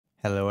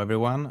Hello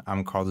everyone,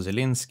 I'm Carl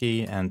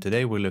Zielinski, and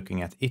today we're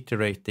looking at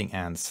iterating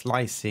and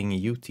slicing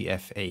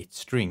UTF-8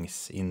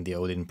 strings in the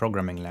Odin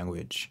programming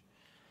language.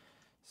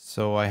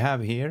 So I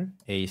have here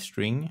a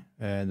string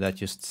that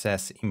just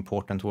says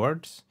important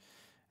words,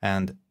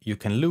 and you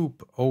can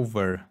loop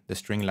over the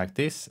string like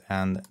this,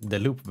 and the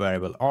loop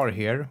variable r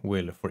here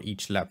will, for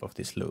each lap of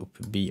this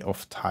loop, be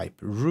of type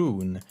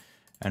rune,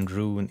 and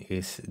rune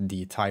is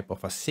the type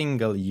of a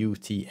single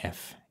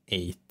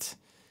UTF-8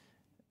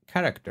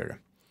 character.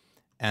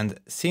 And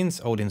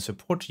since Odin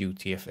supports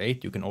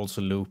UTF-8, you can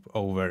also loop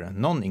over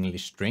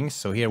non-English strings.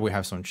 So here we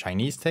have some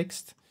Chinese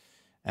text,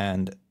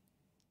 and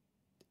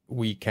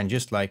we can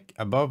just like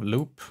above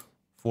loop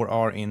for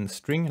r in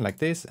string like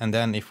this. And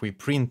then if we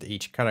print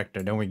each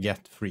character, then we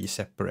get 3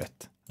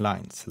 separate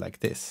lines like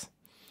this.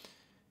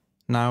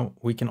 Now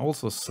we can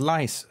also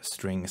slice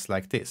strings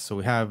like this. So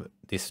we have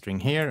this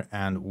string here,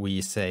 and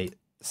we say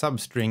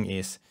substring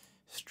is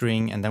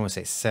string, and then we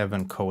say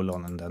 7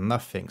 colon and then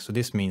nothing. So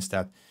this means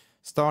that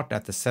start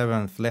at the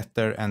 7th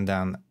letter and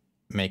then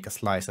make a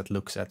slice that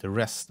looks at the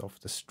rest of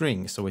the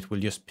string. So it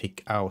will just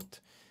pick out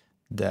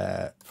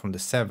from the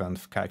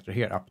 7th character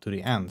here up to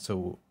the end.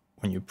 So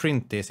when you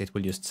print this, it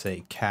will just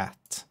say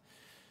cat.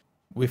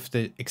 With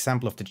the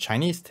example of the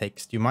Chinese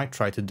text, you might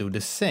try to do the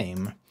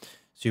same.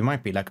 So you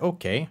might be like,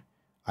 okay,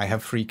 I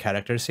have 3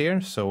 characters here.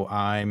 So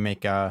I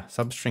make a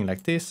substring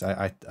like this.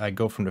 I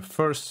go from the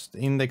first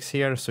index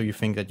here. So you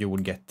think that you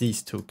would get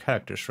these 2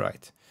 characters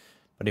right.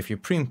 But if you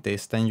print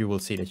this, then you will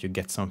see that you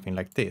get something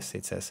like this.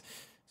 It says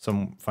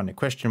some funny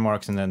question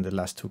marks and then the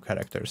last 2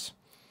 characters.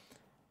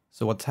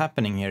 So what's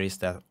happening here is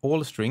that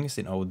all strings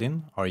in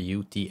Odin are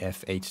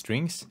UTF-8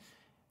 strings,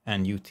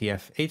 and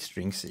UTF-8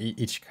 strings,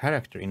 each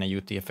character in a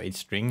UTF-8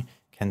 string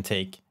can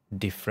take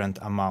different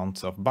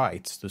amounts of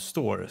bytes to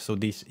store. So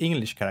these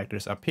English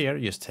characters up here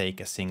just take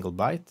a single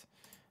byte.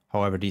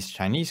 However, these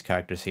Chinese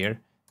characters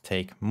here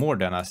take more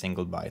than a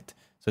single byte.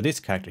 So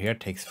this character here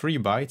takes 3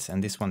 bytes,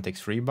 and this one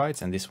takes 3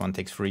 bytes, and this one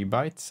takes 3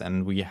 bytes.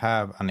 And we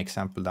have an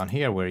example down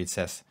here where it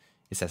says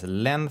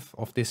length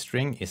of this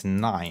string is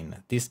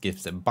 9. This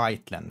gives a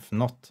byte length,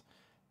 not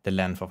the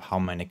length of how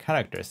many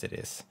characters it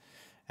is.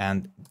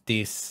 And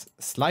this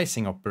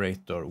slicing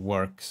operator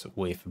works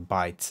with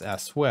bytes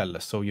as well.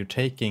 So you're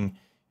skipping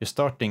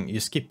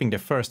the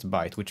first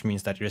byte, which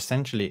means that you're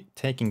essentially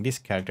taking this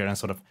character and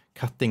sort of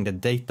cutting the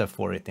data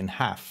for it in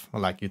half.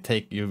 Like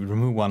you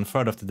remove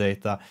 1/3 of the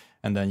data,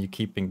 and then you're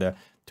keeping the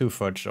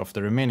 2/3 of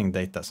the remaining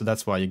data. So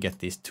that's why you get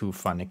these 2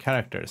 funny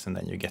characters, and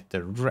then you get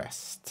the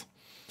rest.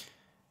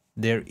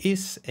 There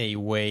is a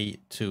way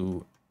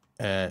to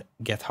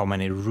get how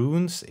many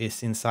runes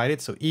is inside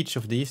it. So each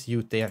of these,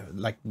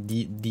 like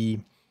the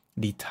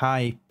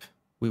type,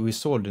 we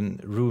saw the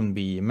rune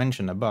be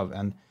mentioned above,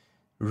 and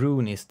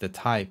rune is the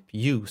type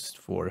used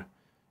for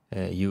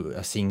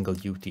a single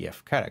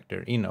UTF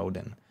character in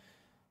Odin.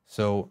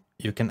 So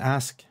you can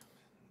ask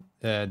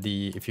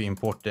if you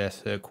import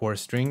the core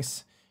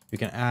strings, you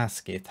can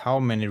ask it how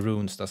many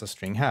runes does a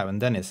string have,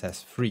 and then it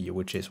says 3,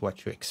 which is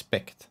what you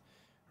expect,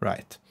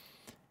 right?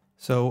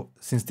 So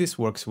since this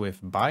works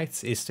with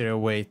bytes, is there a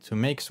way to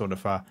make sort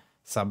of a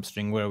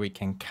substring where we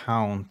can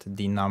count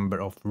the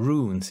number of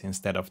runes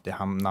instead of the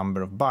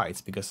number of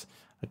bytes? Because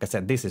like I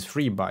said, this is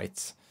 3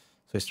 bytes.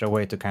 So is there a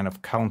way to kind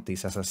of count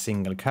this as a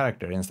single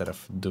character instead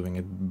of doing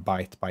it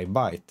byte by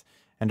byte?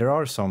 And there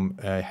are some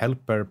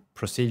helper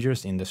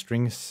procedures in the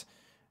strings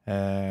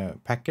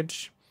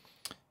package.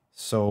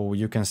 So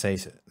you can say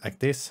like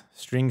this,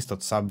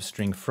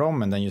 strings.substring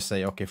from, and then you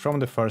say, okay, from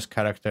the first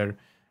character,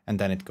 and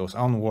then it goes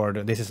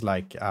onward. This is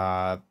like,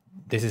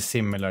 this is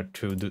similar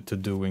to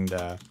doing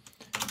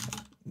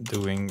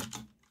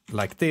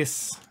like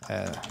this,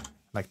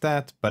 like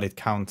that, but it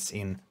counts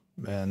in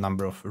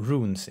number of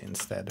runes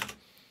instead.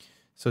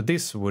 So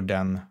this would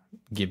then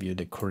give you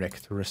the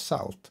correct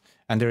result.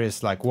 And there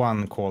is like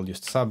one called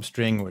just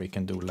substring where you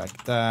can do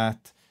like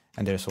that.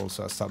 And there's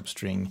also a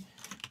substring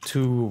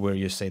 2 where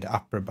you say the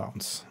upper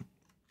bounds.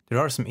 There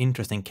are some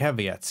interesting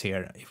caveats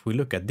here. If we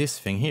look at this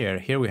thing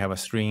here we have a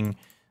string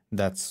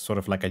that's sort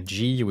of like a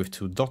G with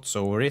 2 dots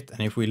over it.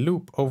 And if we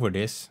loop over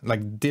this,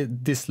 like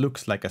this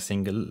looks like a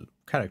single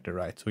character,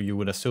 right? So you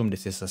would assume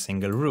this is a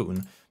single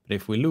rune. But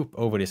if we loop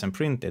over this and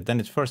print it, then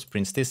it first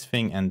prints this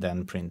thing and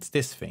then prints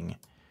this thing.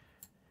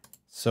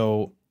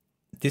 So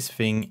this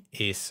thing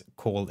is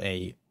called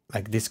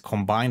this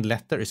combined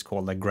letter is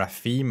called a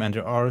grapheme, and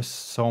there are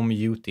some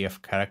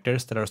UTF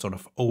characters that are sort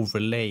of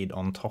overlaid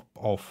on top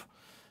of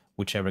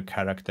whichever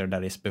character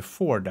that is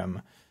before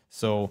them.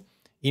 So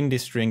in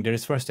this string, there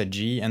is first a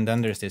G, and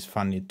then there's this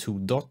funny 2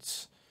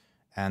 dots,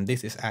 and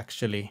this is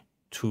actually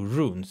 2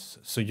 runes.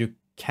 So you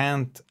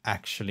can't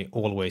actually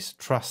always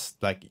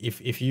trust, like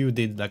if you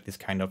did like this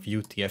kind of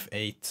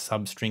UTF-8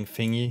 substring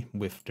thingy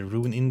with the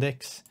rune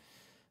index,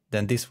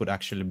 then this would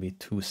actually be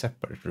 2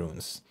 separate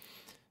runes.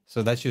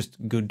 So that's just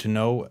good to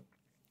know.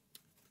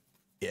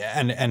 Yeah,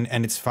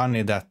 and it's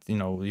funny that, you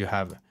know, you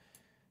have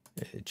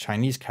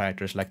Chinese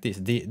characters like this.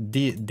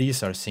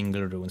 These are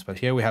single runes, but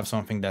here we have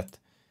something that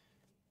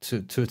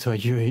to a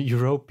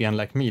European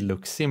like me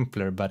look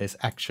simpler, but it's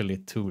actually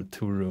two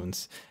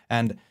runes.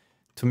 And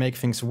to make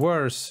things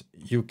worse,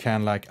 you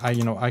can like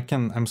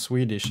I'm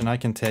Swedish and I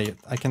can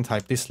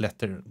type this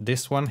letter,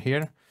 this one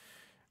here,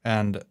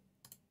 and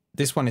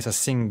this one is a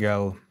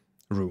single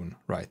rune,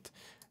 right?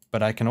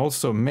 But I can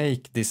also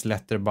make this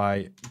letter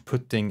by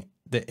putting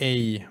the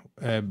A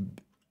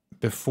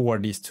before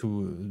these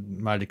two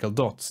magical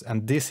dots,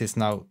 and this is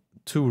now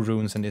 2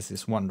 runes and this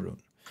is 1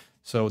 rune.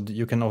 So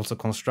you can also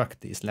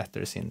construct these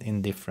letters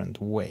in different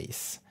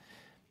ways.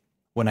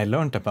 When I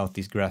learned about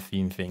these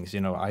grapheme things,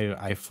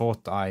 I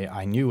thought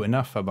I knew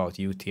enough about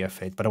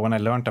UTF-8, but when I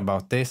learned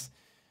about this,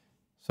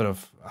 sort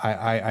of,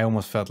 I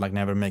almost felt like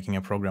never making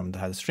a program that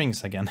had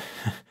strings again.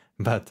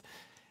 But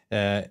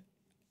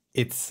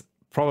it's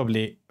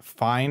probably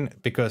fine,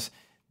 because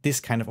this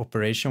kind of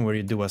operation where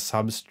you do a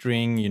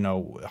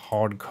substring,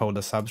 hard code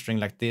a substring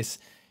like this,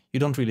 you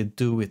don't really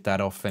do it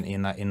that often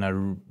in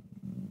a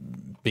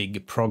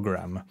big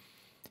program.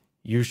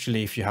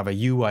 Usually if you have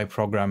a UI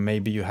program,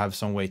 maybe you have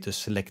some way to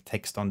select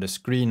text on the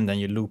screen, then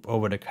you loop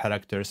over the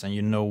characters and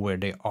you know where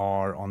they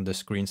are on the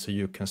screen, so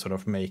you can sort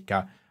of make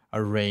a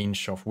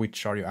range of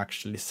which are you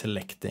actually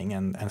selecting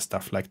and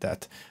stuff like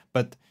that.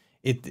 But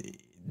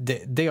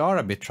they are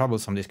a bit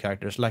troublesome, these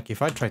characters. Like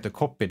if I try to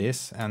copy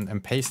this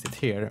and paste it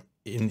here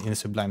in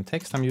Sublime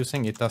Text I'm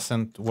using, it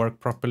doesn't work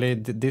properly.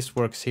 This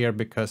works here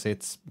because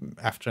it's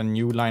after a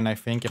new line, I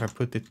think. If I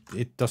put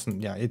it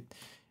doesn't,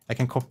 I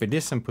can copy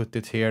this and put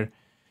it here,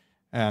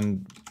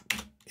 and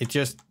it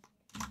just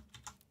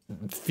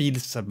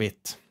feels a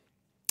bit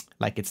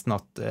like it's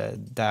not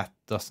that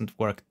doesn't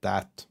work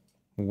that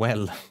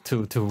well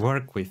to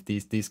work with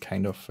these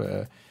kind of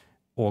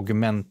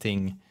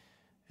augmenting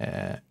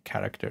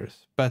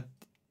characters. But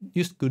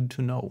just good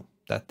to know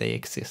that they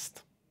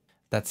exist.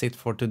 That's it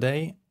for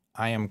today.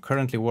 I am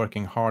currently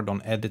working hard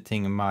on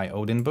editing my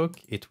Odin book.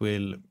 It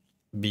will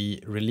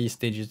be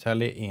released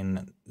digitally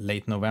in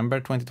late November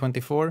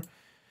 2024.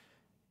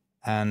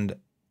 And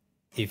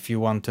if you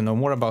want to know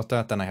more about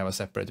that, then I have a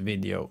separate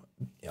video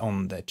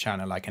on the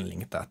channel. I can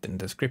link that in the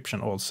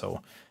description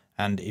also.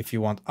 And if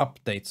you want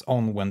updates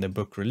on when the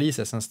book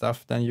releases and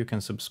stuff, then you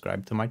can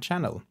subscribe to my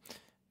channel.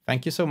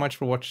 Thank you so much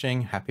for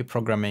watching. Happy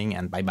programming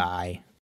and bye bye.